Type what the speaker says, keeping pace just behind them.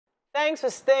Thanks for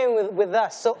staying with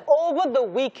us. So over the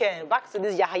weekend, back to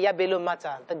this Yahaya Bello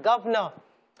matter, the governor,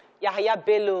 Yahaya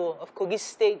Bello of Kogi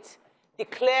State,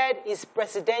 declared his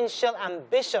presidential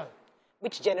ambition,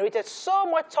 which generated so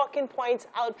much talking points,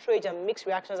 outrage, and mixed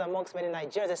reactions amongst many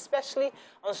Nigerians, especially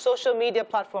on social media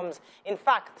platforms. In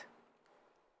fact,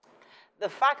 the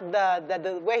fact that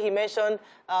the way he mentioned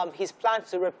his plan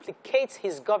to replicate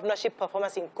his governorship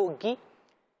performance in Kogi,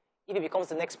 if he becomes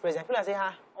the next president, people say,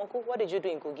 Uncle, what did you do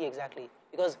in Kogi exactly?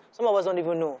 Because some of us don't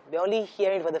even know. They're only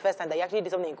hearing for the first time that you actually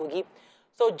did something in Kogi.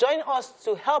 So join us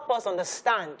to help us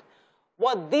understand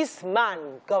what this man,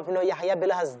 Governor Yahaya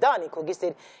Bello, has done in Kogi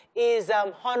State is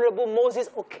Honorable Moses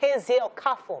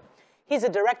Okezie-Okafor. He's the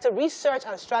Director of Research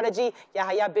and Strategy,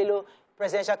 Yahaya Bello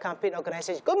Presidential Campaign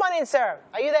Organization. Good morning, sir.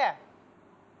 Are you there?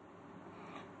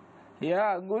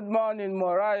 Yeah, good morning,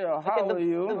 Morayo. How are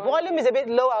you? The volume is a bit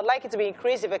low. I'd like it to be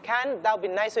increased if I can. That would be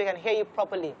nice so we can hear you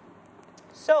properly.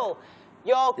 So,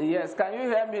 Yes, can you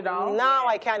hear me now? Now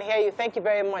I can hear you. Thank you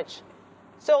very much.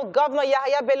 So, Governor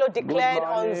Yahaya Bello declared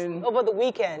over the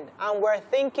weekend, and we're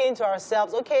thinking to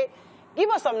ourselves, okay,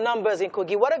 give us some numbers in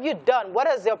Kogi. What have you done? What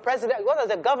has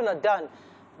the governor done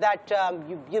that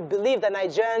you believe that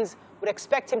Nigerians would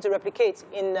expect him to replicate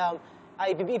in,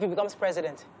 if he becomes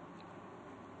president?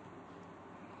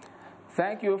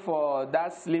 Thank you for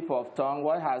that slip of tongue.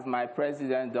 What has my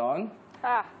president done?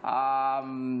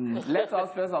 Let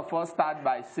us first of all start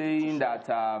by saying that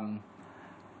the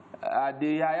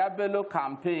Yahaya Bello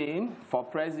campaign for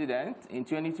president in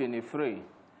 2023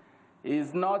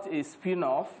 is not a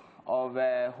spin-off of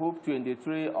Hope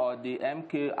 23 or the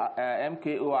MKO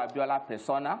Abiola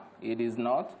persona. It is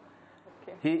not.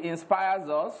 Okay. He inspires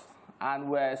us, and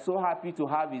we're so happy to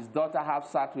have his daughter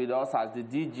Hafsat with us as the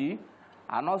DG,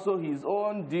 and also his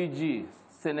own DG,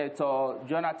 Senator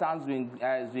Jonathan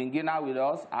Zwingina, with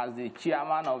us as the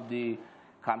chairman of the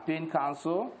campaign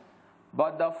council.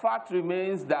 But the fact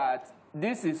remains that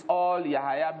this is all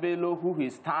Yahaya Bello, who he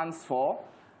stands for,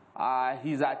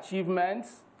 his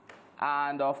achievements,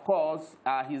 and of course,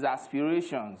 his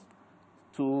aspirations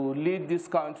to lead this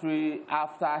country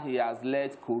after he has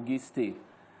led Kogi State.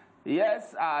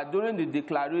 Yes, during the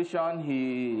declaration,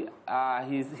 he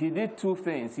did two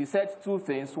things. He said two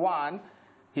things. One,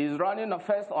 he's running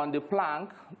first on the plank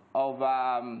of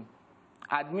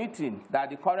admitting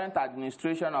that the current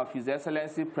administration of His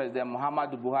Excellency President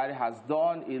Muhammadu Buhari has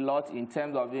done a lot in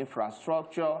terms of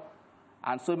infrastructure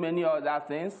and so many other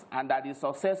things, and that his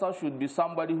successor should be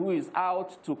somebody who is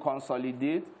out to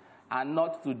consolidate and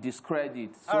not to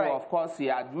discredit. So, of course, he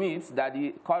admits that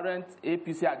the current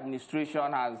APC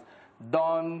administration has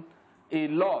done a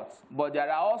lot, but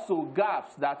there are also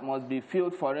gaps that must be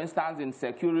filled, for instance, in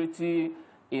security,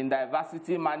 in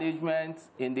diversity management,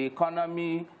 in the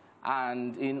economy,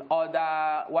 and in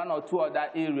one or two other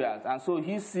areas. And so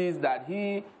he sees that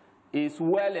he is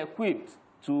well equipped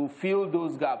to fill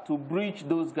those gaps, to bridge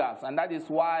those gaps, and that is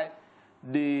why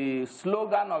the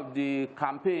slogan of the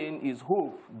campaign is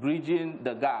Hope, Bridging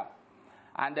the Gap.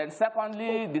 And then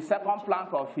secondly, the second plank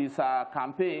of his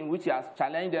campaign, which has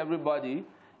challenged everybody,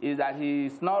 is that he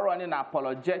is not running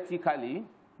apologetically,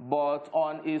 but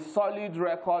on a solid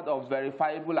record of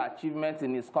verifiable achievements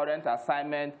in his current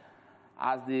assignment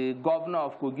as the governor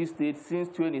of Kogi State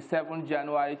since 27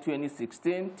 January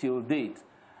 2016 till date.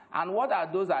 And what are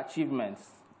those achievements?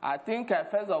 I think,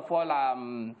 first of all,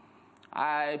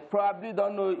 I probably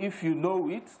don't know if you know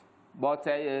it, but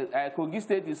Kogi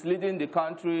State is leading the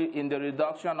country in the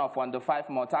reduction of under-5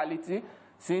 mortality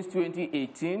since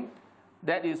 2018.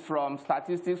 That is from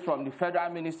statistics from the Federal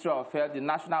Ministry of Health, the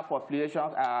National Population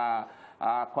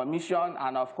Commission,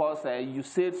 and of course,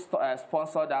 USAID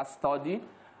sponsored that study.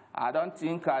 I don't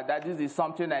think that this is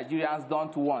something Nigerians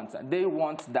don't want. They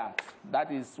want that. That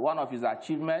is one of his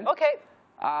achievements. Okay.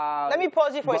 Let me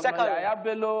pause you for a second.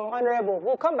 Honorable,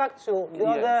 we'll come back to the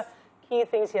other key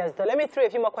things he has done. Let me throw a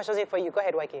few more questions in for you. Go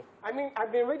ahead, YK. I mean,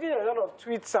 I've been reading a lot of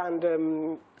tweets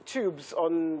and tubes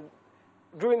on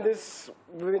during this.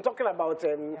 We've been talking about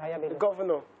the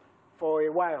governor for a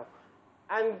while.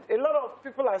 And a lot of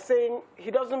people are saying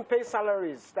he doesn't pay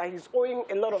salaries, that he's owing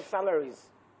a lot of salaries.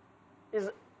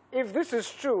 If this is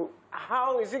true,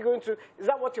 how is he going to, is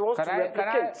that what he wants to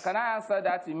replicate? Can I answer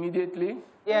that immediately?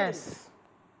 Yes.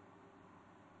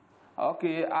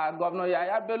 Okay, Governor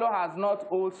Yahaya Bello has not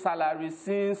owed salary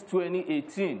since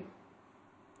 2018,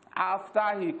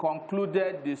 after he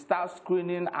concluded the staff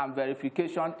screening and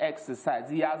verification exercise.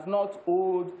 He has not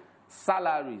owed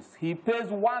salaries. He pays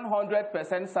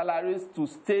 100% salaries to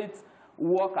state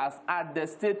workers at the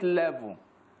state level.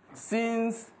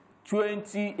 Since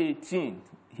 2018,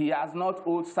 he has not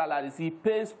owed salaries. He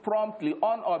pays promptly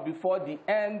on or before the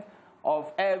end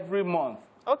of every month.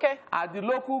 Okay. At the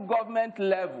local government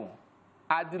level,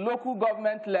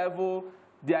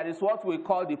 there is what we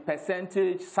call the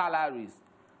percentage salaries.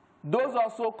 Those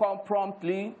also come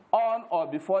promptly on or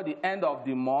before the end of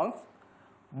the month,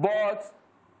 but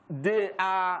they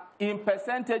are in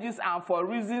percentages and for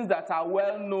reasons that are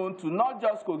well known to not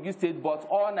just Kogi State, but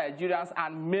all Nigerians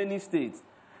and many states.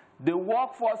 The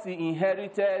workforce he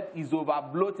inherited is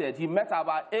over-bloated. He met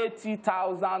about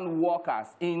 80,000 workers,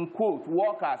 in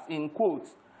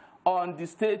quotes, on the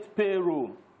state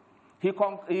payroll. He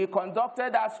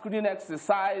conducted that screening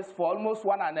exercise for almost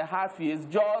 1.5 years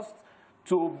just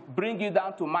to bring it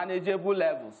down to manageable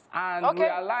levels. And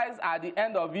realized at the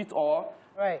end of it all,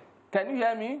 right. Can you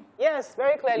hear me? Yes,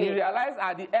 very clearly. He realized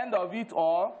at the end of it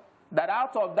all that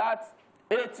out of that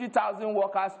 80,000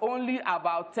 workers, only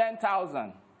about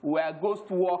 10,000 were ghost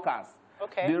workers.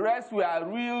 Okay. The rest were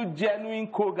real, genuine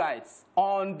Kogites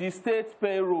on the state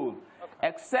payroll,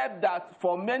 except that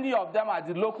for many of them at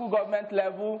the local government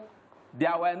level,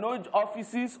 there were no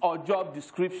offices or job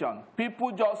description.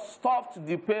 People just stuffed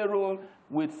the payroll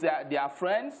with their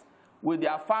friends, with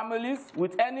their families,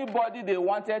 with anybody they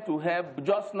wanted to help,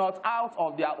 just not out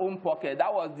of their own pocket.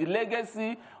 That was the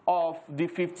legacy of the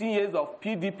 15 years of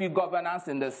PDP governance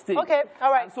in the state. Okay,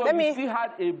 all right. And so we still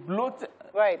had a bloated...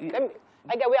 Right.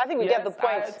 I think we get the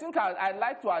point. I think I'd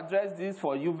like to address this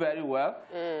for you very well.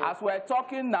 As we're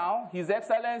talking now, His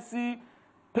Excellency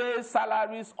pays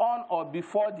salaries on or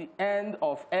before the end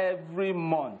of every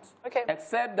month. Okay.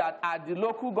 Except that at the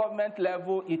local government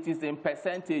level, it is in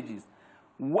percentages.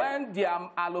 When their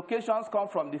allocations come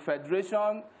from the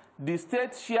Federation, the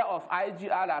state share of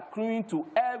IGR accruing to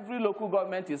every local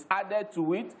government is added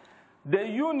to it. The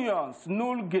unions,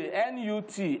 NULGE,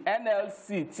 NUT,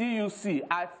 NLC, TUC,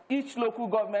 at each local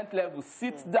government level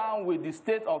sits down with the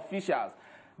state officials.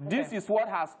 This is what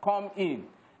has come in.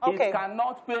 It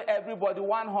cannot pay everybody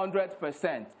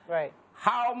 100%. Right.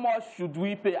 How much should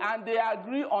we pay? And they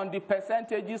agree on the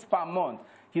percentages per month.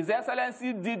 His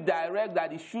Excellency did direct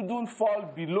that it shouldn't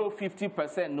fall below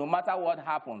 50% no matter what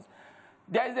happens.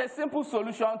 There is a simple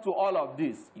solution to all of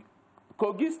this.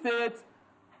 Kogi State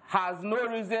has no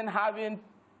reason having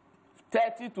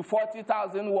 30,000 to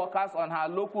 40,000 workers on her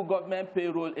local government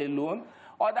payroll alone.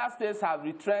 Other states have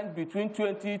retrenched between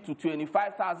 20,000 to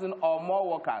 25,000 or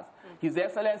more workers. His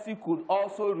Excellency could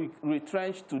also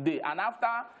retrench today. And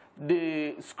after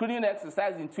the screening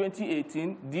exercise in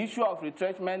 2018, the issue of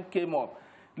retrenchment came up.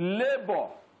 Labour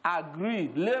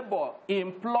agreed, Labour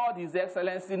implored His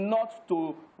Excellency not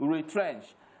to retrench.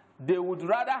 They would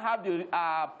rather have the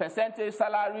percentage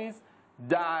salaries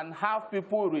than have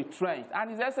people retrenched.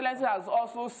 And His Excellency has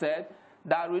also said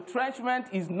that retrenchment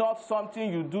is not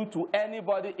something you do to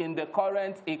anybody in the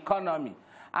current economy.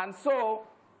 And so,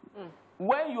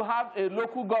 when you have a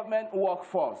local government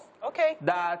workforce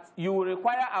that you will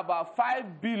require about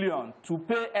 5 billion to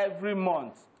pay every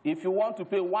month if you want to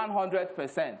pay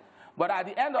 100%. But at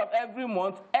the end of every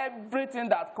month, everything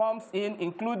that comes in,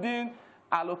 including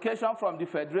allocation from the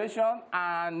Federation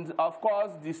and, of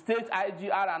course, the state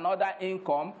IGR and other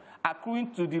income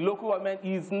accruing to the local government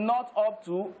is not up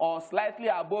to or slightly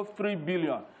above 3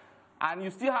 billion. And you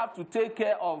still have to take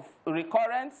care of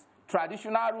recurrents,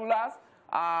 traditional rulers,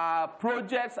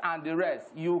 projects, and the rest.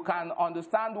 You can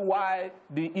understand why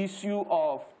the issue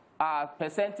of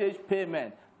percentage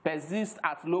payment persists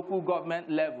at local government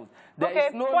levels. There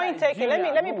is no point taken.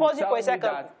 Let me pause you for a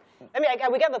second.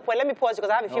 We get the point. Let me pause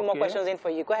because I have a few more questions in for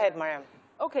you. Go ahead, Mariam.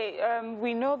 Okay,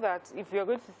 we know that if you're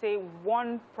going to say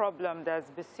one problem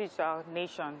that's besieged our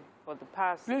nation for the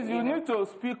past... Please, you need to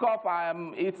speak up.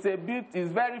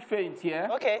 It's very faint here.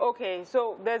 Okay. Okay,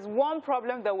 so there's one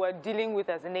problem that we're dealing with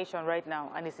as a nation right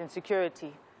now, and it's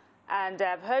insecurity. And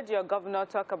I've heard your governor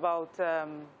talk about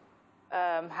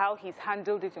how he's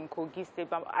handled it in Kogi State,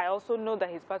 but I also know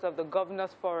that he's part of the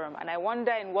Governors Forum, and I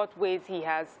wonder in what ways he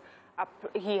has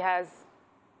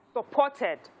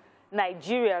supported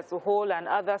Nigeria as a whole and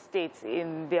other states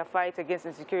in their fight against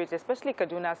insecurity, especially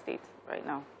Kaduna State right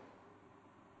now.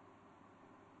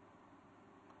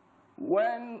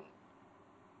 When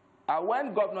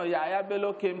Governor Yahaya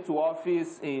Bello came to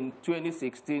office in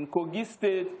 2016, Kogi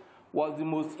State was the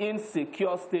most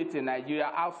insecure state in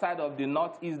Nigeria outside of the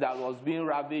northeast that was being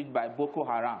ravaged by Boko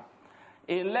Haram.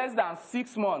 In less than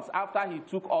 6 months after he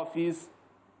took office,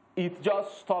 it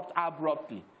just stopped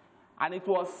abruptly. And it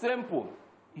was simple.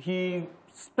 He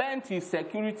spent his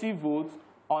security vote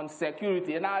on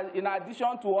security, in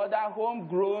addition to other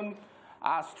homegrown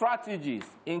strategies,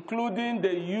 including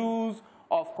the use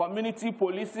of community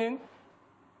policing,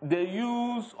 the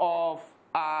use of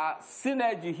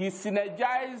synergy. He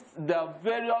synergized the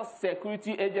various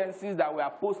security agencies that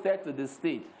were posted to the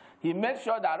state. He made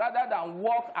sure that rather than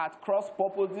work at cross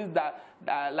purposes that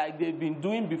like they've been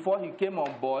doing before he came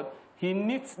on board, he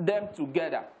knits them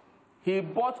together. He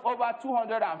bought over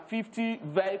 250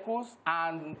 vehicles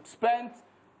and spent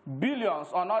billions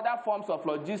on other forms of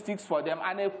logistics for them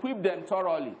and equipped them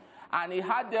thoroughly. And he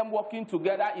had them working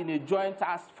together in a joint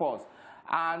task force.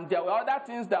 And there were other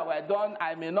things that were done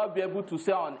I may not be able to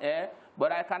say on air,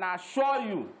 but I can assure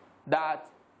you that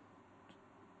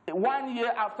 1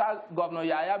 year after Governor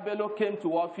Yahaya Bello came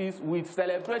to office, we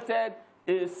celebrated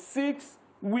a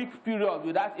 6-week period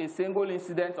without a single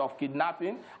incident of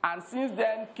kidnapping. And since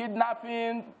then,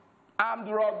 kidnapping, armed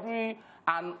robbery,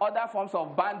 and other forms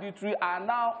of banditry are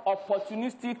now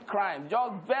opportunistic crime,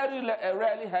 just very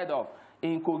rarely heard of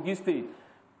in Kogi State.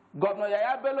 Governor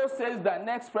Yahaya Bello says the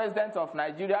next president of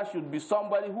Nigeria should be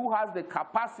somebody who has the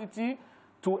capacity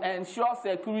to ensure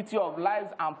security of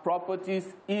lives and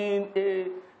properties in a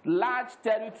large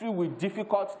territory with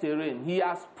difficult terrain. He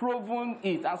has proven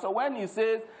it. And so when he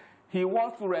says he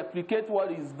wants to replicate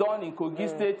what is done in Kogi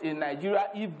State in Nigeria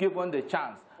if given the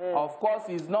chance, of course,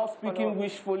 he's not speaking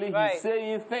wishfully. Right. He's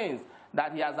saying things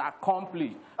that he has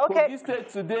accomplished. Okay. Kogi State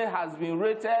today has been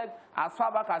rated as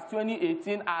far back as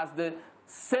 2018 as the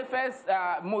safest,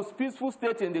 most peaceful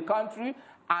state in the country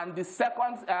and the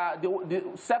second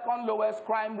lowest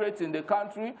crime rate in the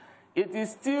country. It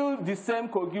is still the same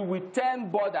Kogi with 10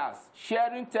 borders,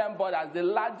 sharing 10 borders, the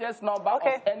largest number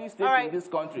of any state in this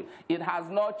country. It has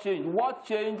not changed. What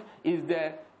changed is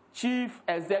the Chief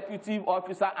Executive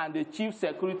Officer and the Chief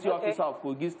Security Officer of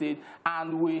Kogi State,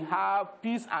 and we have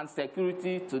peace and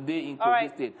security today in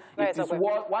Kogi State. It is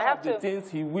one of the things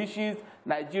he wishes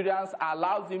Nigerians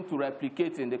allows him to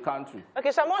replicate in the country.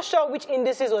 Okay, so I'm not sure which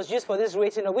indices was used for this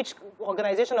rating or which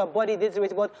organization or body did this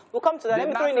rating, but we'll come to that. Let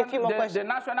me throw in a few more questions. The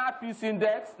National Peace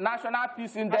Index,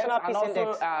 and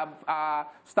also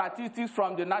statistics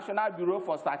from the National Bureau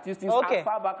for Statistics as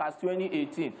far back as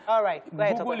 2018. All right.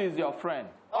 Google is your friend.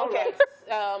 Okay.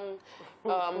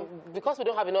 Because we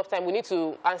don't have enough time, we need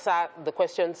to answer the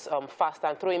questions fast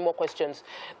and throw in more questions.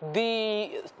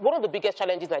 One of the biggest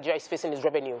challenges Nigeria is facing is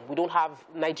revenue. We don't have,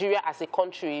 Nigeria as a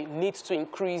country needs to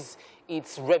increase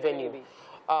its revenue.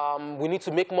 We need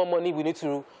to make more money. We need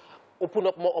to open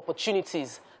up more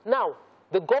opportunities. Now,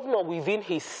 the governor within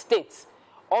his state,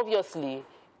 obviously,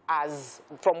 as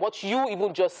from what you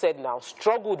even just said now,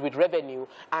 struggled with revenue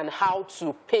and how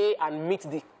to pay and meet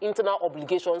the internal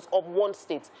obligations of one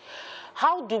state.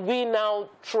 How do we now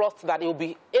trust that he will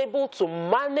be able to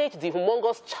manage the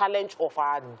humongous challenge of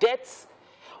our debts,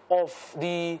 of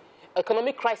the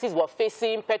economic crisis we're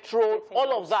facing, petrol,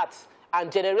 all of that,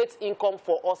 and generate income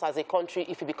for us as a country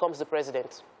if he becomes the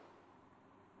president?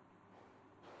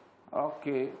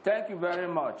 Okay, thank you very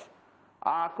much.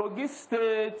 Kogi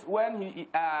State, when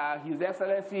His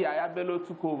Excellency Yahaya Bello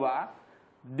took over,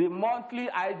 the monthly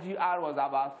IGR was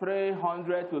about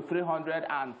 300 to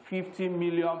 350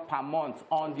 million per month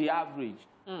on the average.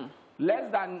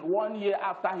 Less than 1 year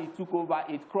after he took over,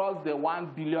 it crossed the 1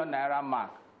 billion naira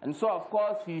mark. And so, of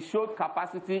course, he showed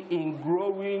capacity in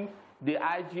growing the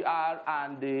IGR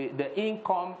and the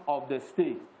income of the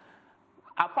state.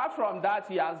 Apart from that,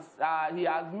 he has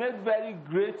made very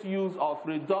great use of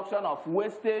reduction of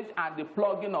wastage and the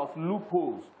plugging of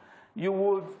loopholes. You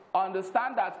would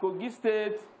understand that Kogi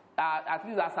State, at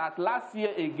least as at last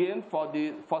year again, for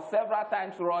several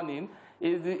times running,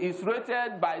 is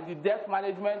rated by the Debt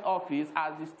Management Office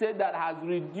as the state that has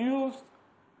reduced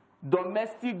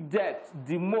domestic debt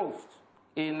the most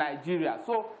in Nigeria.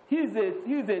 So he's a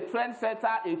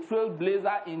trendsetter, a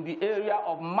trailblazer in the area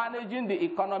of managing the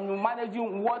economy,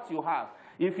 managing what you have.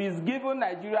 If he's given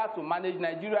Nigeria to manage,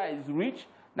 Nigeria is rich.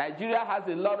 Nigeria has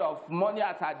a lot of money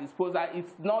at her disposal.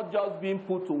 It's not just being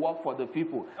put to work for the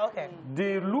people. Okay.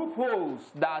 The loopholes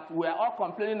that we're all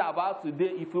complaining about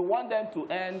today, if we want them to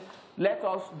end, let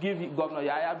us give Governor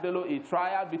Yahaya Bello a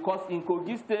trial, because in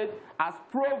Kogi State, as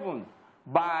proven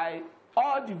by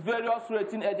all the various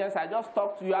rating agents I just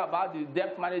talked to you about, the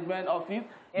Debt Management Office,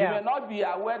 you may not be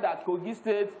aware that Kogi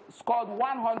State scored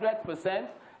 100%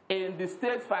 in the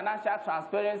state's Financial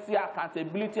Transparency,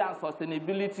 Accountability and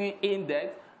Sustainability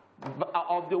Index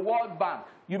of the World Bank.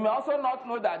 You may also not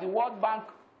know that the World Bank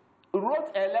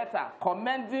wrote a letter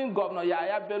commending Governor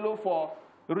Yahaya Bello for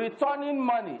returning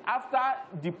money after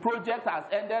the project has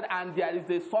ended and there is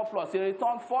a surplus. He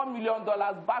returned $4 million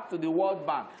back to the World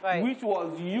Bank, which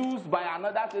was used by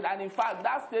another state. And in fact,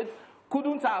 that state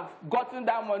couldn't have gotten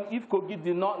that money if Kogi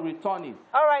did not return it.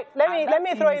 All right, let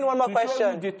me throw in one more question.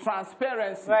 Show you the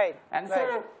transparency. Right. And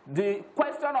so the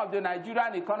question of the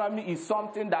Nigerian economy is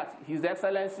something that His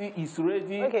Excellency is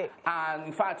ready and,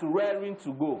 in fact, raring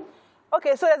to go.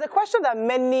 Okay, so there's a question that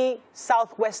many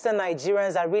southwestern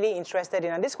Nigerians are really interested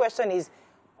in, and this question is,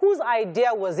 whose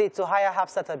idea was it to hire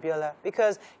Hafsat Abiola?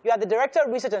 Because you are the Director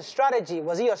of Research and Strategy.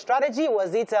 Was it your strategy?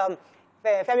 Was it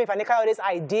Femi Fani-Kayode's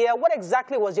idea? What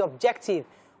exactly was your objective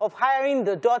of hiring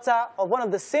the daughter of one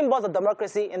of the symbols of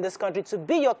democracy in this country to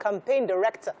be your campaign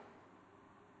director?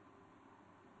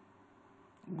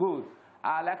 Good.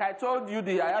 Like I told you,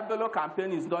 the Yahaya Bello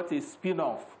campaign is not a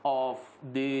spin-off of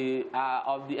the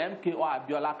MKO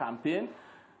Abiola campaign.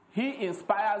 He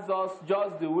inspires us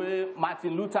just the way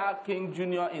Martin Luther King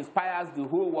Jr. inspires the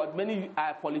whole world. Many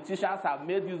politicians have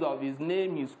made use of his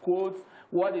name, his quotes,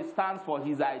 what it stands for,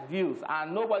 his ideals,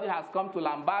 and nobody has come to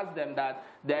lambast them that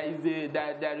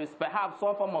there is perhaps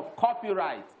some form of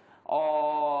copyright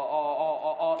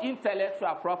or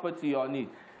intellectual property on it.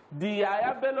 The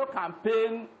Yahaya Bello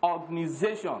campaign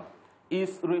organization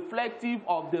is reflective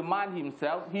of the man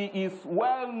himself. He is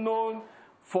well known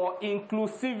for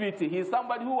inclusivity. He's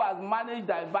somebody who has managed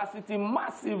diversity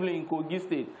massively in Kogi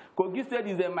State. Kogi State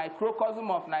is a microcosm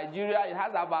of Nigeria. It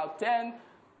has about 10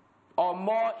 or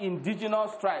more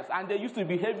indigenous tribes, and they used to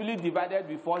be heavily divided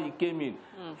before he came in.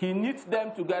 He knits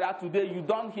them together. Today, you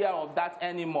don't hear of that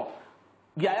anymore.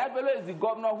 Yahaya Bello is the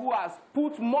governor who has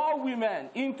put more women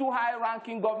into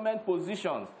high-ranking government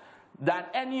positions than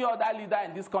any other leader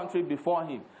in this country before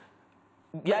him.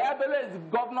 Yahaya Bello is the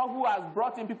governor who has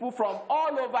brought in people from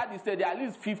all over the state. There are at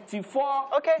least 54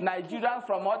 Nigerians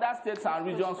from other states and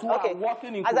regions who are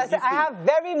working in Kogi State. As I said,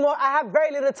 I have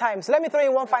very little time, so let me throw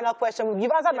in one final question.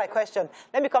 You've answered my question.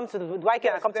 Let me come to the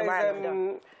and come to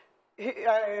Mariam.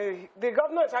 The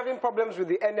governor is having problems with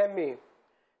the NMA.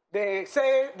 They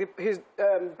say his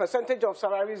percentage of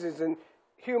salaries is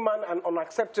inhuman and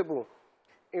unacceptable.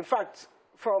 In fact,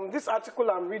 from this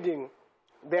article I'm reading,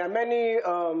 there are many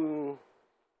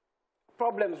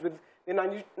problems with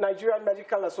the Nigerian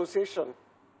Medical Association.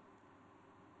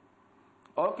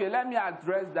 Okay, let me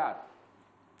address that.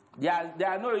 There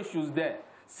are no issues there.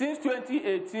 Since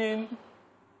 2018,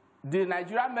 the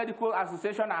Nigerian Medical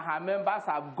Association and her members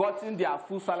have gotten their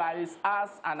full salaries as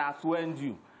and at when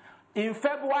due. In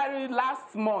February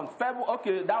last month, that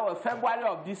was February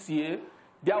of this year,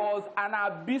 there was an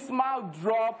abysmal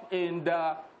drop in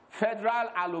the federal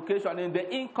allocation, in the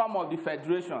income of the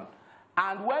federation.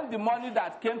 And when the money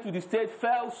that came to the state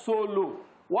fell so low,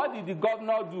 what did the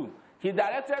governor do? He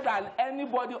directed that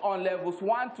anybody on levels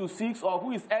 1 to 6 or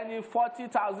who is earning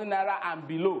 40,000 naira and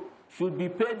below should be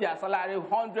paid their salary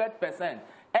 100%.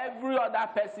 Every other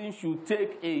person should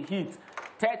take a hit,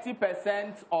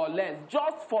 30% or less,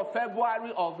 just for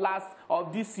February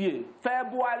of this year.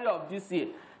 February of this year.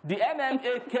 The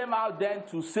NMA came out then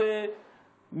to say,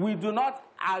 we do not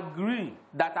agree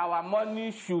that our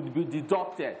money should be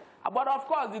deducted. But of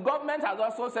course, the government has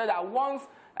also said that once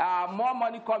more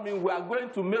money comes in, we are going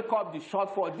to make up the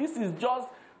shortfall. This is just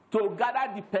to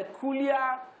gather the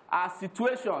peculiar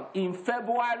situation in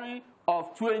February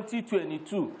of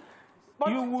 2022.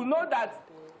 You will know that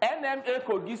NMA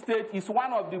Kogi State is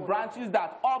one of the branches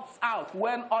that opts out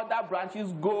when other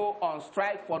branches go on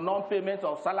strike for non-payment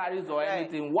of salaries or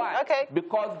anything. Why?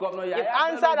 Because Governor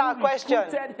Yahaya Bello, who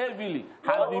recruited heavily,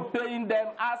 has been paying them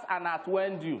as and at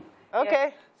when due.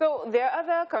 Yes. So there are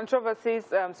other controversies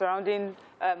surrounding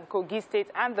Kogi State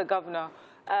and the governor.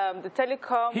 The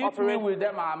telecom Hit me with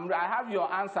them. I have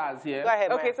your answers here. Go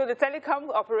ahead, okay, so the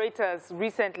telecom operators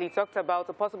recently talked about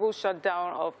a possible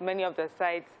shutdown of many of the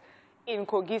sites in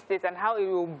Kogi State and how it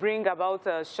will bring about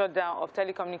a shutdown of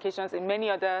telecommunications in many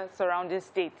other surrounding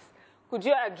states. Could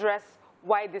you address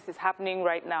why this is happening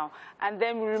right now? And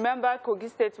then remember, Kogi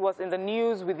State was in the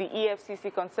news with the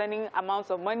EFCC concerning amounts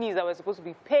of money that were supposed to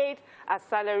be paid as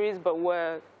salaries but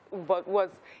was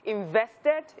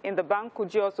invested in the bank.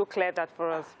 Could you also clear that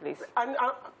for us, please? And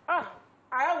I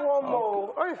have one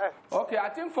more. Okay, I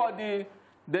think for the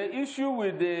issue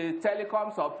with the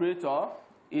telecoms operator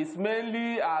is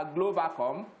mainly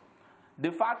Globacom.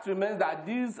 The fact remains that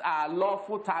these are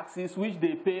lawful taxes which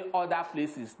they pay other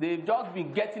places. They've just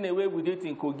been getting away with it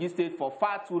in Kogi State for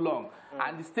far too long.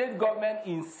 And the state government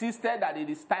insisted that it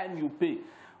is time you pay.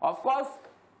 Of course,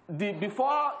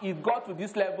 before it got to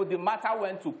this level, the matter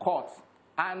went to court.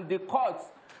 And the courts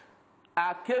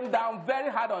came down very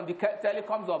hard on the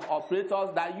telecoms of operators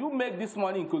that you make this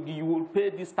money in Kogi, you will pay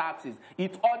these taxes.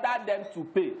 It ordered them to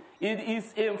pay. It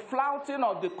is a flouting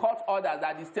of the court orders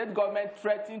that the state government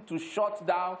threatened to shut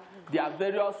down their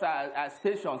various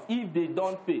stations if they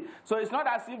don't pay. So it's not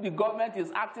as if the government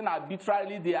is acting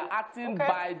arbitrarily. They are acting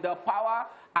by the power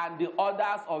and the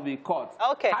orders of the court.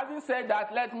 Okay. Having said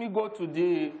that, let me go to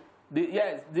the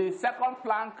second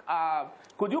plank.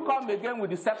 Could you come again with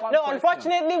the second question? No,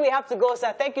 unfortunately, we have to go,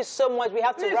 sir. Thank you so much. We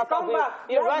have to wrap up.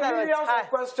 We run out of time.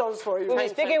 Questions for you. We'll be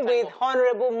speaking with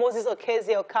Honorable Moses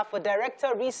Okezie-Okafor,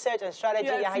 Director, Research and Strategy,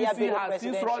 Yahaya Bello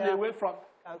Presidential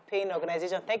Campaign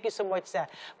Organization. Thank you so much, sir.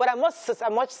 But I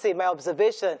must say my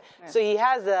observation. Yeah. So he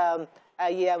has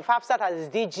FAFSAT as his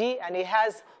DG, and he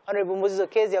has Honorable Moses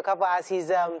Okezie-Okafor as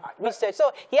his research.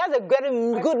 So he has a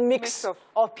very good mix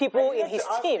of people in his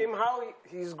team. Ask him how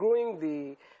he's growing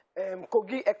the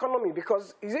Kogi economy,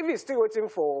 because if he's still waiting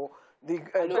for the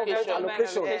government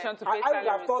allocation, I would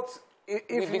have thought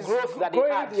if he's growing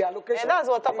the allocation, and that's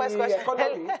what the question.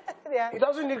 Economy, it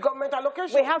doesn't need government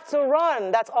allocation. We have to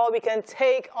run. That's all we can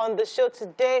take on the show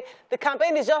today. The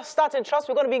campaign is just starting. Trust,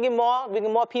 we're going to bring in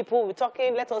more people. We're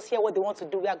talking. Let us hear what they want to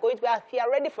do. We are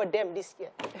ready for them this year.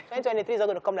 2023 is not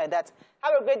going to come like that.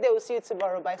 Have a great day. We'll see you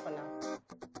tomorrow. Bye for now.